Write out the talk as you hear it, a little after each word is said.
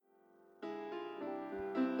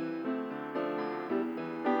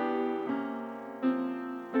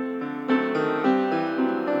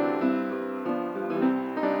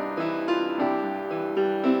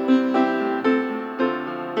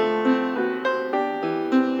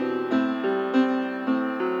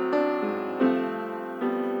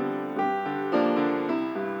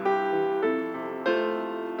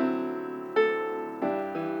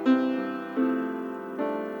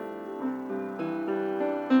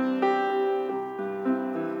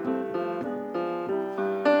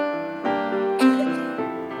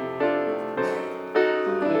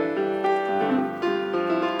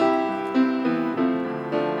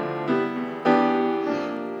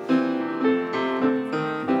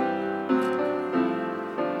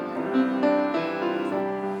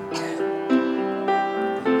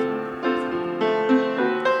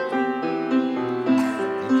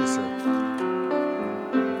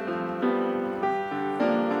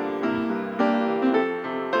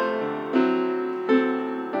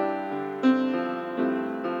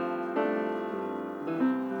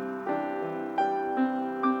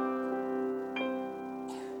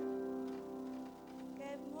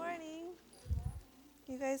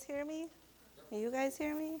You guys hear me? You guys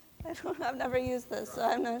hear me? I've never used this, so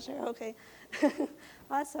I'm not sure. Okay.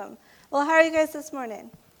 Awesome. Well, how are you guys this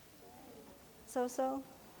morning? So?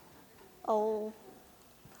 Oh,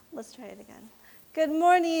 let's try it again. Good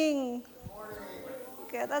morning. Good morning.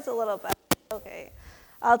 Okay, that's a little better. Okay,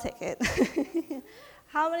 I'll take it.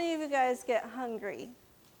 How many of you guys get hungry?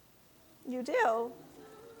 You do?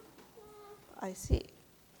 I see.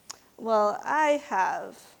 Well, I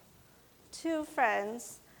have two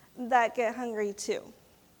friends that get hungry too.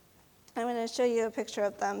 I'm going to show you a picture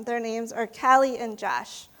of them. Their names are Callie and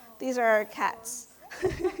Josh. These are our cats.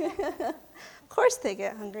 Of course they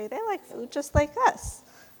get hungry. They like food just like us.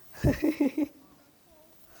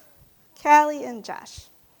 Callie and Josh.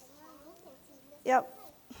 Yep.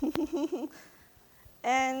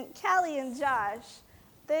 And Callie and Josh,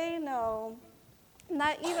 they know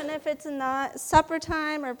that even if it's not supper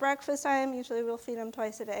time or breakfast time, usually we'll feed them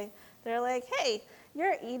twice a day. They're like, hey,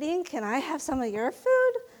 you're eating, can I have some of your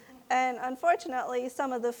food? And unfortunately,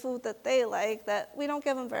 some of the food that they like, that we don't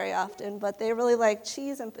give them very often, but they really like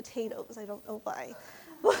cheese and potatoes. I don't know why.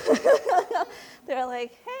 They're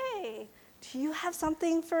like, hey, do you have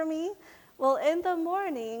something for me? Well, in the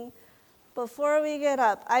morning, before we get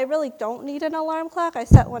up, I really don't need an alarm clock. I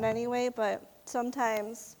set one anyway, but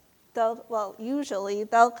sometimes usually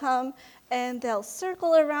they'll come and they'll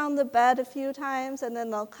circle around the bed a few times, and then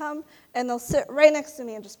they'll come and they'll sit right next to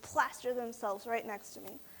me and just plaster themselves right next to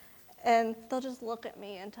me. And they'll just look at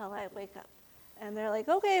me until I wake up. And they're like,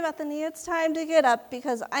 okay, Bethany, it's time to get up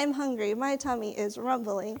because I'm hungry. My tummy is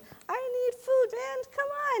rumbling. I need food, man. Come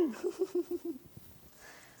on.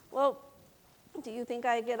 Well, do you think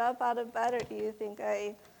I get up out of bed, or do you think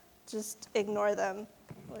I just ignore them?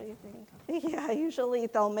 What do you think? Yeah, usually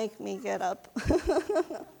they'll make me get up.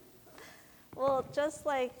 Well, just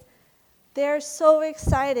like they're so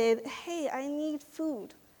excited, hey, I need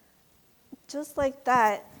food. Just like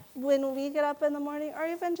that, when we get up in the morning, or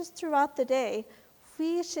even just throughout the day,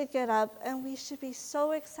 we should get up and we should be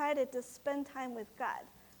so excited to spend time with God.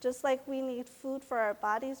 Just like we need food for our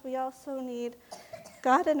bodies, we also need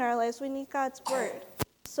God in our lives. We need God's word.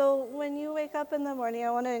 So when you wake up in the morning,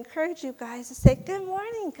 I want to encourage you guys to say, good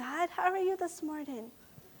morning, God. How are you this morning?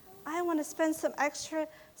 I want to spend some extra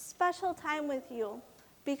special time with you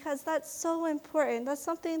because that's so important. That's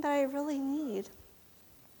something that I really need.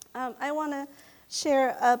 I want to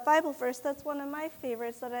share a Bible verse that's one of my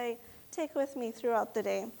favorites that I take with me throughout the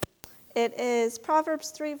day. It is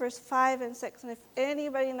Proverbs 3, verse 5 and 6. And if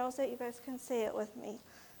anybody knows it, you guys can say it with me.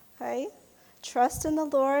 Okay? Trust in the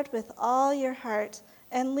Lord with all your heart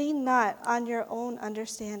and lean not on your own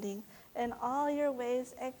understanding. In all your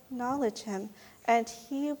ways acknowledge him, and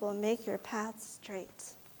he will make your paths straight.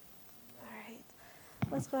 All right.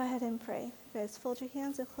 Let's go ahead and pray. You guys fold your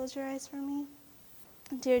hands and close your eyes for me.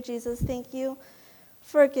 Dear Jesus, thank you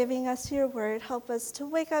for giving us your word. Help us to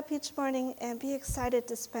wake up each morning and be excited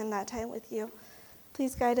to spend that time with you.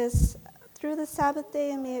 Please guide us through the Sabbath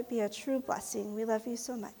day, and may it be a true blessing. We love you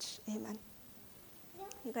so much. Amen.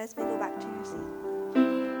 You guys may go back to your seat.